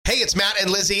it's Matt and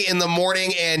Lizzie in the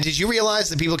morning. And did you realize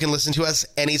that people can listen to us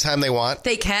anytime they want?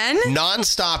 They can?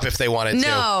 Non-stop if they wanted to.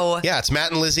 No. Yeah, it's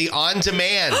Matt and Lizzie on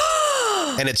demand.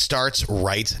 And it starts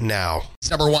right now.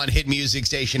 It's number one hit music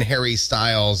station, Harry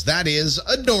Styles. That is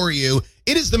Adore You.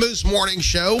 It is the Moose Morning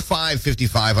Show,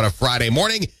 5:55 on a Friday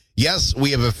morning. Yes,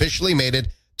 we have officially made it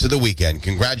to the weekend.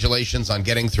 Congratulations on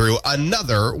getting through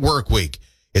another work week.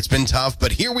 It's been tough,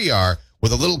 but here we are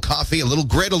with a little coffee, a little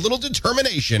grit, a little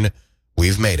determination.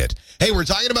 We've made it. Hey, we're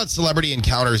talking about celebrity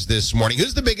encounters this morning.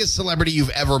 Who's the biggest celebrity you've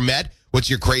ever met? What's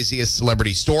your craziest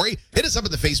celebrity story? Hit us up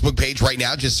at the Facebook page right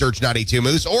now. Just search 92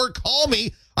 Moose or call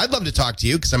me. I'd love to talk to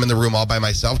you because I'm in the room all by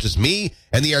myself, just me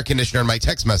and the air conditioner and my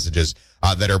text messages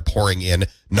that are pouring in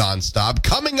nonstop.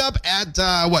 Coming up at,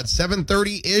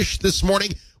 7:30-ish this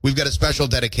morning, we've got a special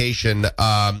dedication.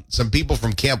 Some people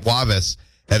from Camp Wavis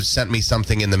have sent me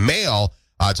something in the mail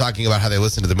talking about how they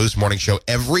listen to the Moose Morning Show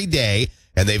every day,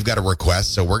 and they've got a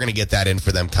request, so we're going to get that in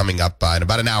for them coming up in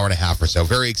about an hour and a half or so.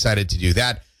 Very excited to do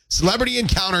that. Celebrity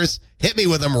encounters, hit me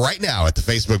with them right now at the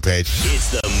Facebook page.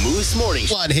 It's the Moose Morning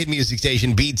Show. One hit music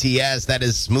station, BTS, that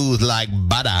is Smooth Like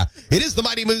Butter. It is the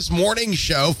Mighty Moose Morning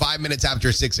Show, 5 minutes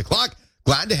after 6 o'clock.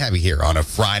 Glad to have you here on a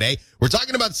Friday. We're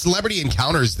talking about celebrity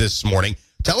encounters this morning.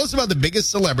 Tell us about the biggest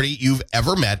celebrity you've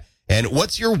ever met, and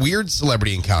what's your weird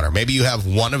celebrity encounter? Maybe you have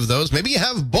one of those. Maybe you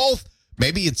have both.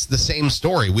 Maybe it's the same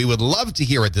story. We would love to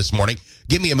hear it this morning.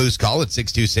 Give me a Moose call at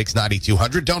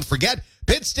 626-9200. Don't forget,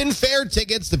 Pittston Fair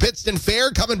tickets. The Pittston Fair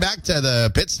coming back to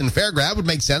the Pittston Fairground would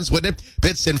make sense, wouldn't it?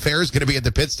 Pittston Fair is going to be at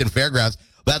the Pittston Fairgrounds.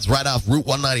 That's right off Route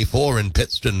 194 in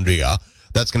Pittston, Dia.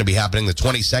 That's going to be happening the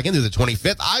 22nd through the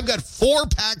 25th. I've got 4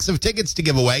 packs of tickets to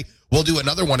give away. We'll do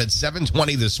another one at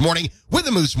 7:20 this morning with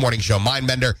the Moose Morning Show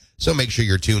Mindbender, so make sure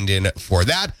you're tuned in for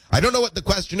that. I don't know what the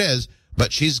question is,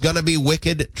 but she's going to be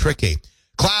wicked tricky.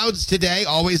 Clouds today,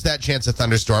 always that chance of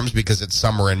thunderstorms because it's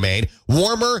summer in Maine.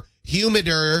 Warmer,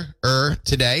 humider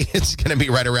today. It's going to be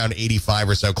right around 85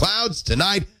 or so. Clouds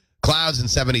tonight, clouds and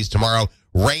 70s tomorrow.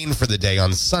 Rain for the day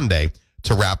on Sunday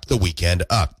to wrap the weekend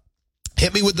up.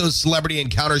 Hit me with those celebrity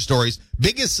encounter stories.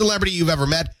 Biggest celebrity you've ever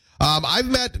met. I've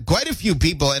met quite a few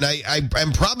people, and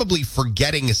I'm probably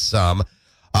forgetting some.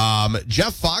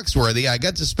 Jeff Foxworthy, I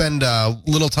got to spend a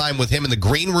little time with him in the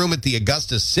green room at the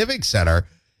Augusta Civic Center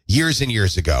years and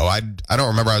years ago. I don't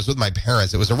remember. I was with my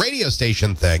parents. It was a radio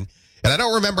station thing, and I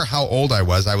don't remember how old I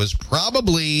was. I was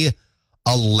probably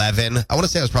 11. I want to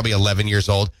say I was probably 11 years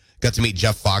old. Got to meet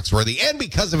Jeff Foxworthy, and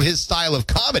because of his style of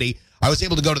comedy, I was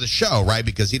able to go to the show, right?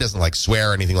 Because he doesn't like swear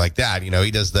or anything like that. You know,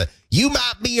 he does the, you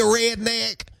might be a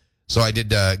redneck. So I did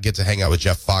get to hang out with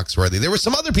Jeff Foxworthy. There were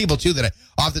some other people, too, that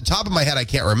off the top of my head, I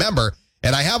can't remember.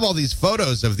 And I have all these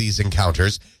photos of these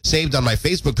encounters saved on my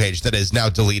Facebook page that is now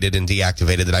deleted and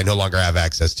deactivated that I no longer have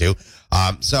access to.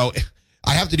 So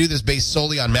I have to do this based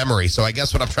solely on memory. So I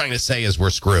guess what I'm trying to say is we're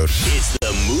screwed. It's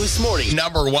the Moose Morning.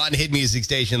 Number one hit music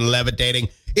station, levitating.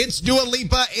 It's Dua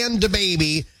Lipa and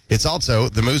DaBaby. It's also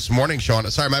the Moose Morning Show.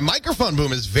 Sorry, my microphone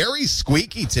boom is very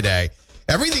squeaky today.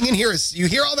 Everything in here is, you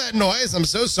hear all that noise? I'm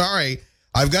so sorry.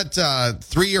 I've got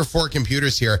 3 or 4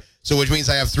 computers here, so which means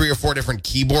I have 3 or 4 different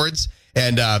keyboards.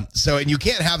 And and you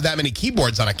can't have that many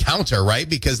keyboards on a counter, right?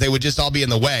 Because they would just all be in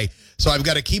the way. So I've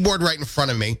got a keyboard right in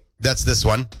front of me. That's this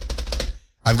one.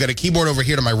 I've got a keyboard over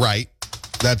here to my right.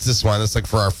 That's this one. That's like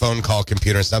for our phone call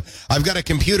computer and stuff. I've got a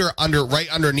computer right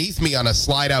underneath me on a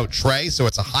slide out tray. So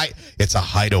it's a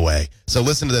hideaway. So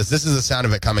listen to this. This is the sound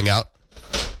of it coming out.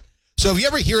 So if you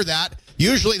ever hear that,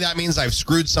 usually that means I've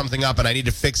screwed something up and I need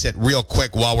to fix it real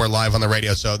quick while we're live on the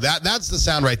radio. So that's the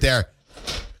sound right there.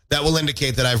 That will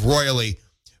indicate that I've royally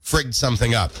frigged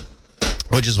something up,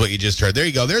 which is what you just heard. There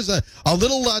you go. There's a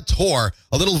little tour,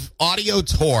 a little audio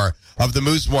tour of the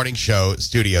Moose Morning Show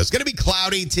studio. It's going to be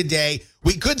cloudy today.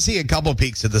 We could see a couple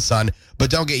peaks of the sun, but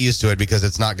don't get used to it because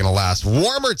it's not going to last.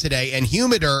 Warmer today and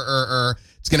humider.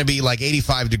 It's going to be like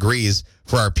 85 degrees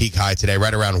for our peak high today,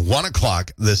 right around 1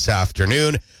 o'clock this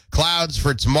afternoon. Clouds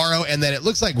for tomorrow, and then it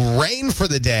looks like rain for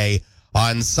the day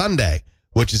on Sunday,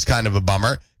 which is kind of a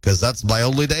bummer because that's my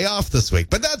only day off this week.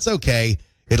 But that's okay.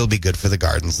 It'll be good for the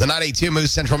gardens. The 92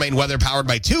 Moose Central Maine weather powered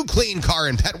by 2 Clean Car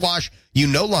and Pet Wash. You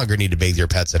no longer need to bathe your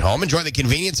pets at home. Enjoy the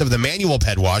convenience of the manual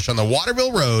pet wash on the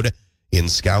Waterville Road in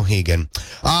Skowhegan.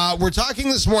 We're talking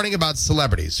this morning about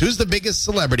celebrities. Who's the biggest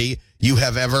celebrity you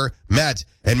have ever met?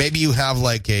 And maybe you have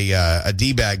like a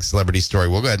D-bag celebrity story.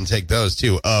 We'll go ahead and take those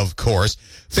too, of course.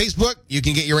 Facebook, you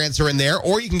can get your answer in there,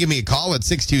 or you can give me a call at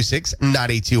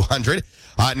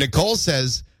 626-9200. Nicole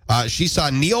says she saw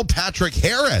Neil Patrick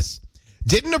Harris.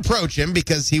 Didn't approach him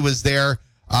because he was there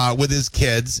with his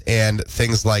kids and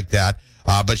things like that.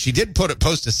 But she did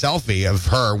post a selfie of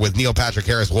her with Neil Patrick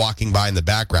Harris walking by in the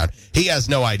background. He has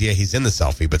no idea he's in the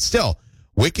selfie, but still,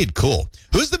 wicked cool.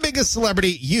 Who's the biggest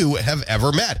celebrity you have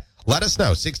ever met? Let us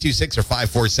know, 626 or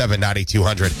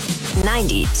 547-9200.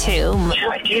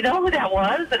 92. Do you know who that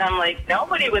was? And I'm like,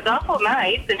 nobody was awful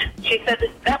nice. And she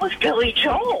said, that was Billy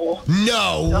Joel.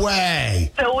 No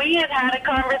way. So we had a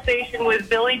conversation with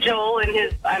Billy Joel and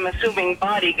his, I'm assuming,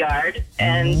 bodyguard,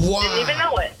 and didn't even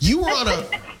know it. You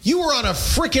were on a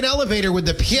freaking elevator with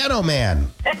the Piano Man.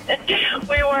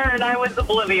 We were, and I was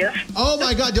oblivious. Oh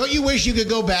my God! Don't you wish you could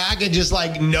go back and just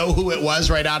know who it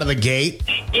was right out of the gate?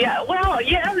 Yeah, well,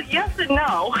 yes and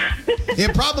no.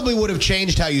 It probably would have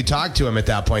changed how you talked to him at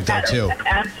that point, though, too.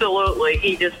 Absolutely.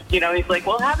 He just, he's like,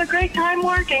 well, have a great time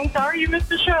working. Sorry you missed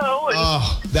the show. And,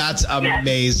 oh, that's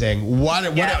amazing.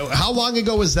 What? How long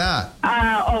ago was that?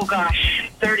 Oh, gosh,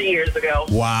 30 years ago.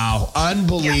 Wow.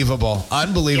 Unbelievable. Yeah.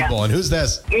 Unbelievable. Yeah. And who's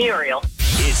this? Muriel.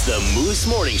 It's the Moose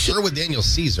Morning Show. We're with Daniel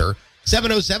Caesar.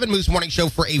 7:07 Moose Morning Show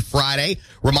for a Friday.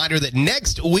 Reminder that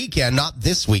next weekend, not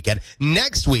this weekend,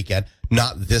 next weekend,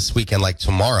 not this weekend like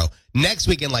tomorrow, next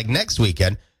weekend like next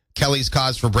weekend, Kelly's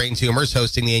Cause for Brain Tumors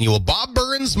hosting the annual Bob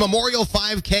Burns Memorial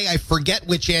 5K. I forget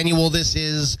which annual this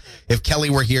is. If Kelly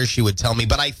were here, she would tell me,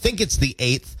 but I think it's the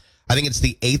 8th. I think it's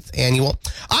the 8th annual.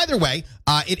 Either way,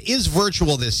 it is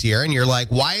virtual this year, and you're like,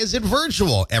 why is it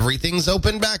virtual? Everything's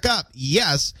open back up.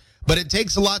 Yes, but it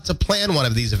takes a lot to plan one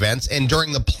of these events, and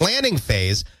during the planning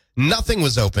phase, nothing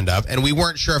was opened up, and we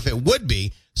weren't sure if it would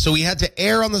be, so we had to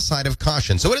err on the side of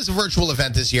caution. So it is a virtual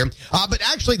event this year, but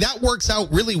actually that works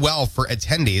out really well for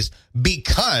attendees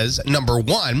because, number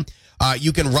one,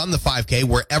 you can run the 5K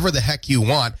wherever the heck you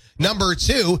want. Number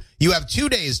two, you have 2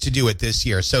 days to do it this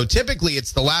year. So typically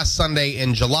it's the last Sunday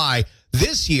in July.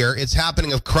 This year, it's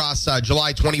happening across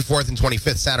July 24th and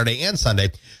 25th, Saturday and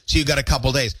Sunday. So you got a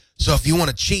couple days. So if you want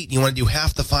to cheat and you want to do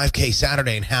half the 5K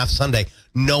Saturday and half Sunday,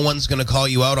 no one's going to call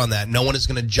you out on that. No one is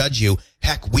going to judge you.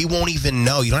 Heck, we won't even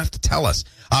know. You don't have to tell us.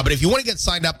 But if you want to get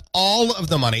signed up, all of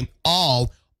the money,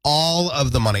 all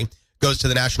of the money goes to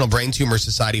the National Brain Tumor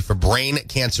Society for Brain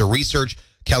Cancer Research.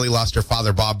 Kelly lost her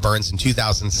father, Bob Burns, in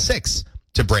 2006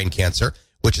 to brain cancer,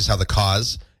 which is how the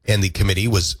cause and the committee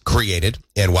was created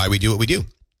and why we do what we do.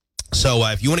 So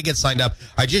if you want to get signed up,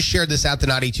 I just shared this at the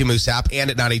 92 Moose app and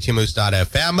at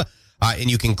 92moose.fm,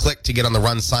 and you can click to get on the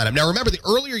run sign up. Now, remember, the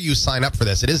earlier you sign up for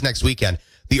this, it is next weekend,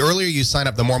 the earlier you sign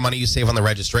up, the more money you save on the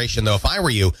registration. Though if I were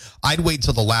you, I'd wait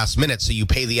till the last minute so you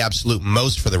pay the absolute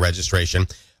most for the registration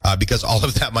because all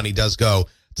of that money does go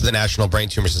to the National Brain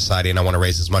Tumor Society, and I want to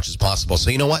raise as much as possible.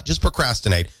 So you know what? Just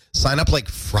procrastinate. Sign up like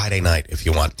Friday night if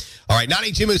you want. All right,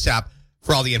 92 Moose app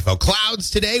for all the info.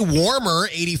 Clouds today, warmer,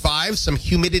 85, some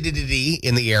humidity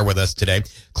in the air with us today.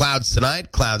 Clouds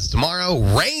tonight, clouds tomorrow,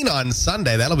 rain on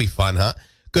Sunday. That'll be fun, huh?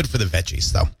 Good for the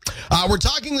veggies, though. We're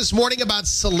talking this morning about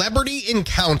celebrity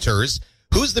encounters.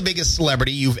 Who's the biggest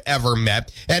celebrity you've ever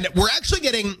met? And we're actually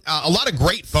getting a lot of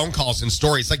great phone calls and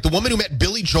stories. Like the woman who met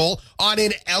Billy Joel on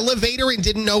an elevator and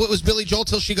didn't know it was Billy Joel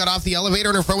till she got off the elevator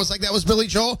and her friend was like, that was Billy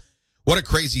Joel. What a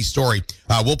crazy story.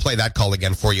 We'll play that call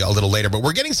again for you a little later. But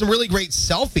we're getting some really great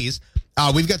selfies.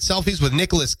 We've got selfies with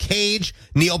Nicolas Cage,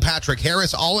 Neil Patrick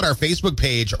Harris, all at our Facebook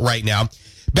page right now.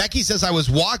 Becky says, I was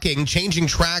walking, changing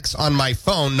tracks on my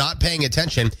phone, not paying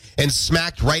attention, and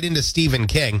smacked right into Stephen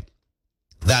King.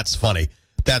 That's funny.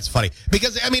 That's funny.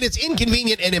 Because, I mean, it's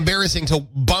inconvenient and embarrassing to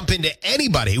bump into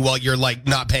anybody while you're,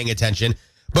 not paying attention.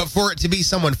 But for it to be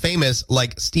someone famous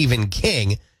like Stephen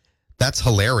King, that's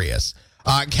hilarious.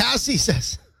 Cassie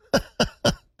says,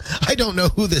 I don't know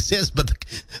who this is, but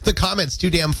the comment's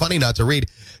too damn funny not to read.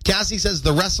 Cassie says,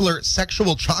 the wrestler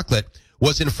Sexual Chocolate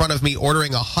was in front of me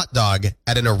ordering a hot dog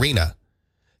at an arena.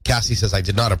 Cassie says, I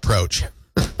did not approach.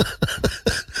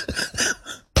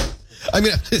 I'm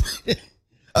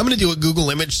going to do a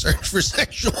Google image search for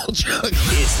Sexual Chocolate.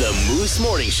 It's the Moose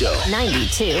Morning Show.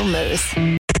 92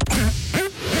 Moose.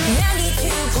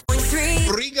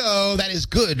 Rigo, that is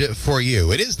good for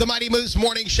you. It is the Mighty Moose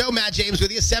Morning Show. Matt James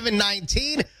with you,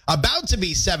 7:19, about to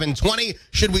be 7:20.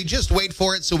 Should we just wait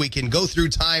for it so we can go through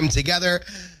time together?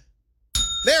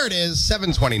 There it is,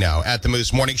 7:20 now at the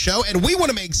Moose Morning Show, and we want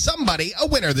to make somebody a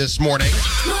winner this morning.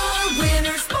 More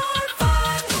winners, more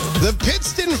fun. The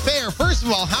Pittston Fair. First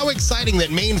of all, how exciting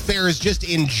that Maine fairs just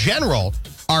in general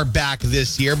are back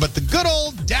this year, but the good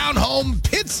old down-home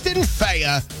Pittston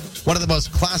Fair, one of the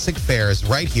most classic fairs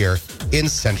right here in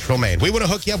Central Maine. We want to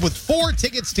hook you up with 4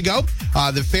 tickets to go.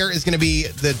 The fair is going to be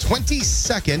the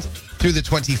 22nd through the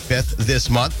 25th this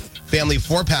month. family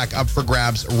 4-pack up for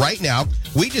grabs right now.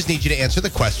 We just need you to answer the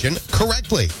question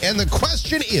correctly. And the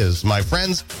question is, my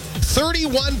friends,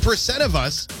 31% of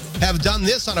us have done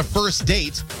this on a first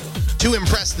date to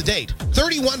impress the date.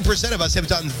 31% of us have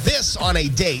done this on a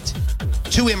date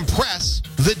to impress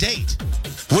the date.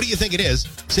 What do you think it is?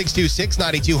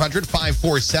 626-9200,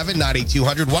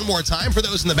 547-9200. One more time for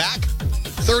those in the back.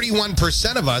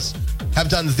 31% of us have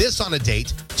done this on a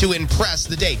date to impress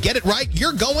the date. Get it right?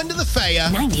 You're going to the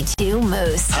Faya. 92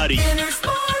 Moose. Howdy. Winner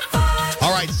Sport 5.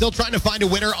 All right, still trying to find a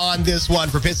winner on this one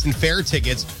for Piston Fair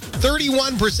tickets.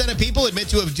 31% of people admit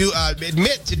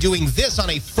to doing this on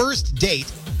a first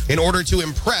date in order to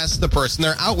impress the person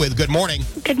they're out with. Good morning.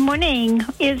 Good morning.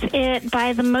 Is it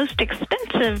buy the most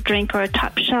expensive drink or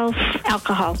top shelf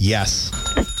alcohol? Yes.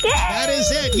 That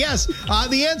is it. Yes.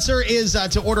 The answer is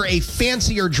to order a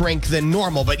fancier drink than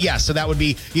normal. But yes, so that would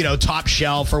be, top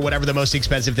shelf or whatever the most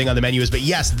expensive thing on the menu is. But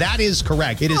yes, that is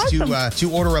correct. It is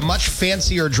to order a much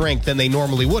fancier drink than they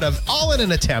normally would have, all in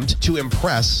an attempt to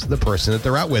impress the person that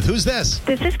they're out with. Who's this?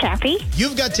 This is Kathy.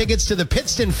 You've got tickets to the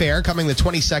Pittston Fair coming the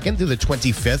 22nd through the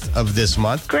 25th of this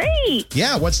month. Great.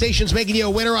 Yeah. What station's making you a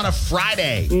winner on a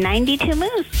Friday? 92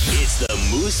 Moose. It's the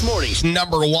Moose Morning Show.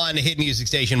 Number one hit music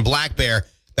station, Black Bear.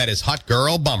 That is Hot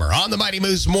Girl Bummer on the Mighty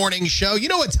Moose Morning Show. You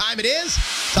know what time it is?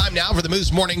 Time now for the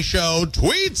Moose Morning Show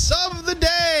Tweets of the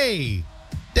Day.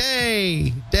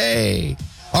 Day.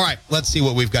 All right, let's see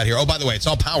what we've got here. Oh, by the way, it's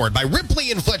all powered by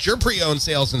Ripley and Fletcher Pre-Owned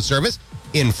Sales and Service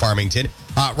in Farmington.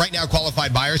 Right now,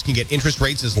 qualified buyers can get interest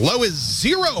rates as low as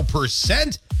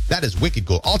 0%. That is wicked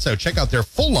cool. Also, check out their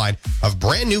full line of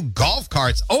brand new golf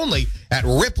carts only at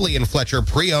Ripley and Fletcher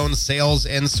Pre-Owned Sales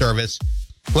and Service.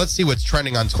 Let's see what's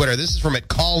trending on Twitter. This is from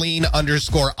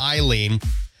 @Colleen_Eileen.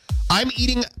 I'm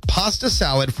eating pasta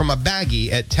salad from a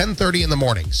baggie at 10:30 in the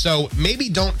morning, so maybe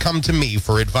don't come to me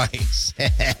for advice.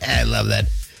 I love that.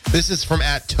 This is from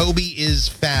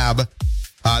 @TobyIsFab.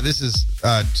 This is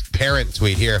a parent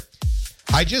tweet here.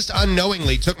 I just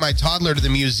unknowingly took my toddler to the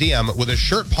museum with a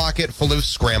shirt pocket full of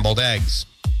scrambled eggs.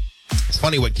 It's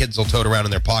funny what kids will tote around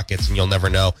in their pockets, and you'll never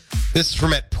know. This is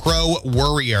from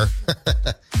 @ProWarrior.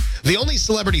 The only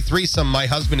celebrity threesome my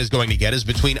husband is going to get is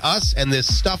between us and this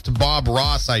stuffed Bob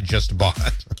Ross I just bought.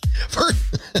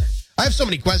 I have so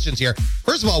many questions here.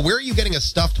 First of all, where are you getting a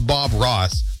stuffed Bob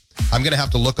Ross? I'm going to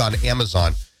have to look on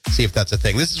Amazon, see if that's a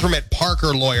thing. This is from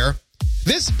 @ParkerLawyer.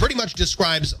 This pretty much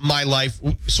describes my life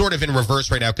sort of in reverse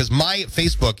right now because my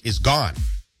Facebook is gone.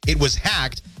 It was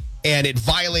hacked and it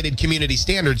violated community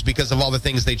standards because of all the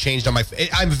things they changed on my...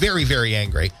 I'm very, very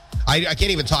angry. I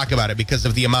can't even talk about it because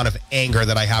of the amount of anger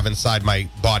that I have inside my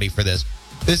body for this.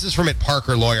 This is from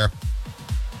 @ParkerLawyer.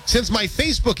 Since my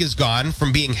Facebook is gone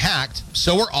from being hacked,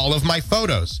 so are all of my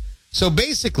photos. So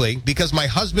basically, because my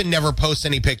husband never posts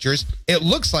any pictures, it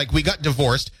looks like we got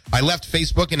divorced. I left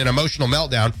Facebook in an emotional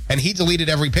meltdown, and he deleted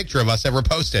every picture of us ever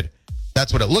posted.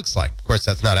 That's what it looks like. Of course,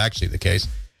 that's not actually the case.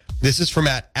 This is from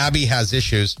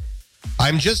 @AbbyHasIssues.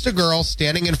 I'm just a girl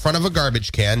standing in front of a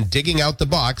garbage can, digging out the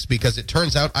box because it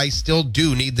turns out I still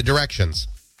do need the directions.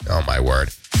 Oh, my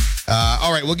word.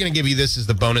 All right, we're going to give you this as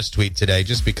the bonus tweet today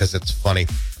just because it's funny.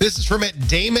 This is from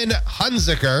 @Damon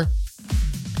Hunziker.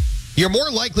 You're more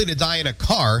likely to die in a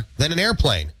car than an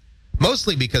airplane,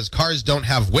 mostly because cars don't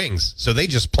have wings, so they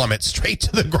just plummet straight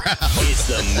to the ground. It's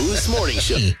the Moose Morning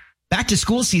Show. Back to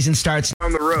school season starts.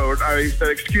 On the road, I said,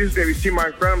 "Excuse me, have you seen my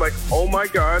friend?" I'm like, "Oh my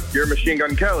God, you're Machine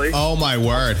Gun Kelly." Oh, my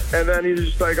word. And then he's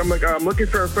just like, I'm looking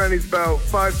for a friend. He's about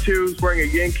 5'2", he's wearing a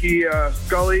Yankee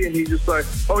Scully, and he's just like,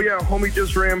 "Oh yeah, homie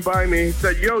just ran by me." He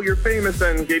said, "Yo, you're famous,"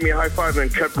 and gave me a high five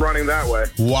and kept running that way.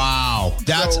 Wow.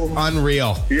 That's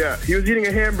unreal. Yeah, he was eating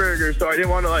a hamburger, so I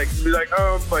didn't want to be like,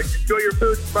 "Oh, enjoy your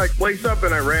food, lace up,"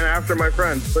 and I ran after my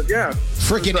friend. But yeah.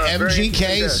 Freaking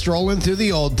MGK strolling through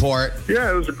the old port.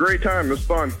 Yeah, it was a great time. It was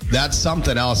fun. That's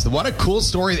something else. What a cool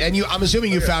story. And I'm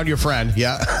assuming you found your friend.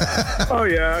 Yeah. Oh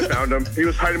yeah, I found him. He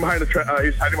was hiding behind a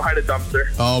dumpster.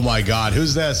 Oh my God.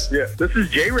 Who's this? Yeah, this is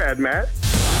J-Rad, Matt.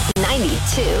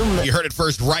 92 You heard it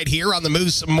first right here on the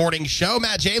Moose Morning Show.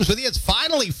 Matt James with you. It's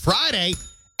finally Friday.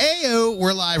 Ayo,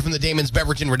 we're live from the Damon's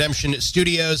Beverage and Redemption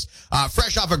Studios.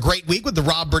 Fresh off a great week with the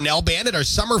Rob Burnell Band at our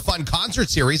Summer Fun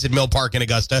Concert Series at Mill Park in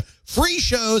Augusta. Free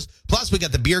shows. Plus, we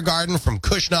got the Beer Garden from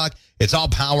Kushnock. It's all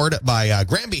powered by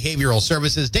Grand Behavioral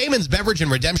Services, Damon's Beverage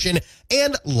and Redemption,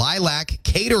 and Lilac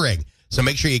Catering. So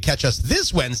make sure you catch us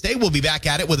this Wednesday. We'll be back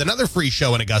at it with another free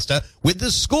show in Augusta with the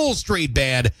School Street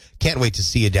Band. Can't wait to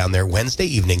see you down there Wednesday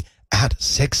evening at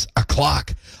 6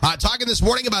 o'clock. Talking this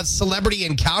morning about celebrity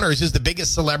encounters. Who's the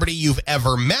biggest celebrity you've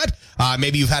ever met?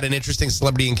 Maybe you've had an interesting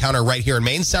celebrity encounter right here in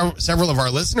Maine. Several of our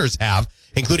listeners have,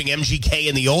 including MGK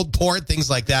in the Old Port, things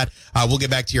like that. We'll get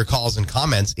back to your calls and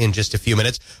comments in just a few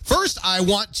minutes. First, I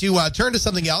want to turn to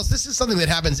something else. This is something that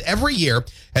happens every year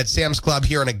at Sam's Club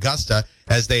here in Augusta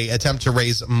as they attempt to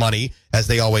raise money, as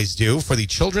they always do, for the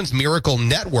Children's Miracle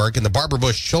Network and the Barbara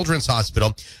Bush Children's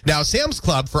Hospital. Now, Sam's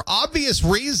Club, for obvious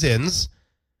reasons,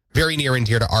 very near and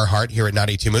dear to our heart here at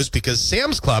 92 Moose, because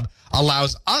Sam's Club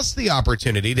allows us the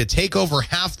opportunity to take over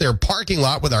half their parking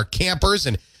lot with our campers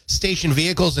and station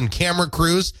vehicles and camera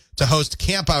crews to host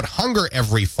Camp Out Hunger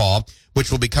every fall, which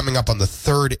will be coming up on the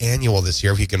 3rd annual this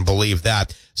year, if you can believe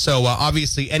that. So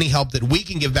obviously, any help that we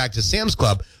can give back to Sam's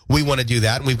Club, we want to do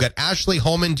that. And we've got Ashley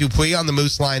Holman Dupuis on the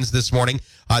Moose lines this morning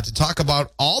to talk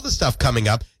about all the stuff coming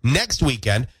up next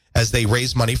weekend as they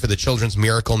raise money for the Children's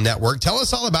Miracle Network. Tell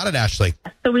us all about it, Ashley.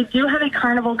 So we do have a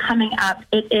carnival coming up.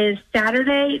 It is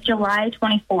Saturday, July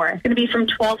 24th. It's going to be from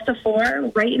 12 to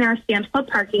 4 right in our Sam's Club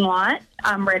parking lot,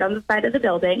 right on the side of the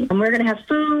building. And we're going to have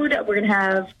food. We're going to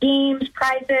have games,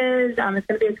 prizes. It's going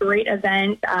to be a great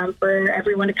event for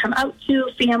everyone to come out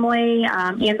to, family,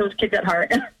 and those kids at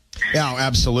heart. Yeah,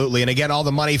 absolutely. And again, all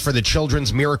the money for the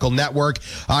Children's Miracle Network.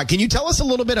 Can you tell us a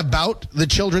little bit about the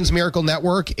Children's Miracle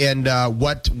Network and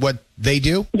what they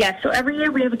do? Yes, so every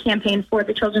year we have a campaign for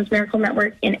the Children's Miracle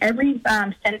Network, and every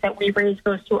cent that we raise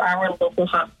goes to our local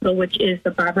hospital, which is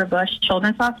the Barbara Bush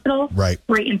Children's Hospital, right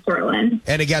in Portland.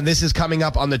 And again, this is coming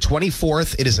up on the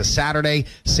 24th. It is a Saturday.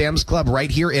 Sam's Club right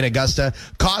here in Augusta.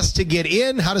 Cost to get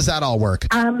in, how does that all work?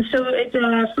 So it's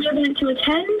a free event to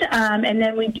attend, and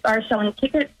then we are selling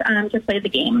tickets to play the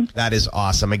game. That is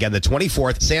awesome. Again, the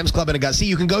 24th, Sam's Club in Augusta.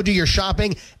 You can go do your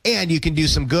shopping, and you can do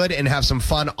some good and have some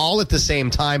fun all at the same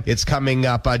time. It's coming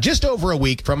up just over a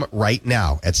week from right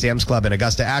now at Sam's Club in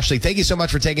Augusta. Ashley, thank you so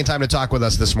much for taking time to talk with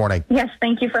us this morning. Yes,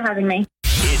 thank you for having me.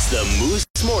 It's the Moose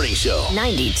Morning Show.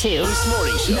 92. Moose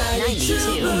Morning Show.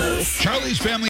 92 Moose. Charlie's Family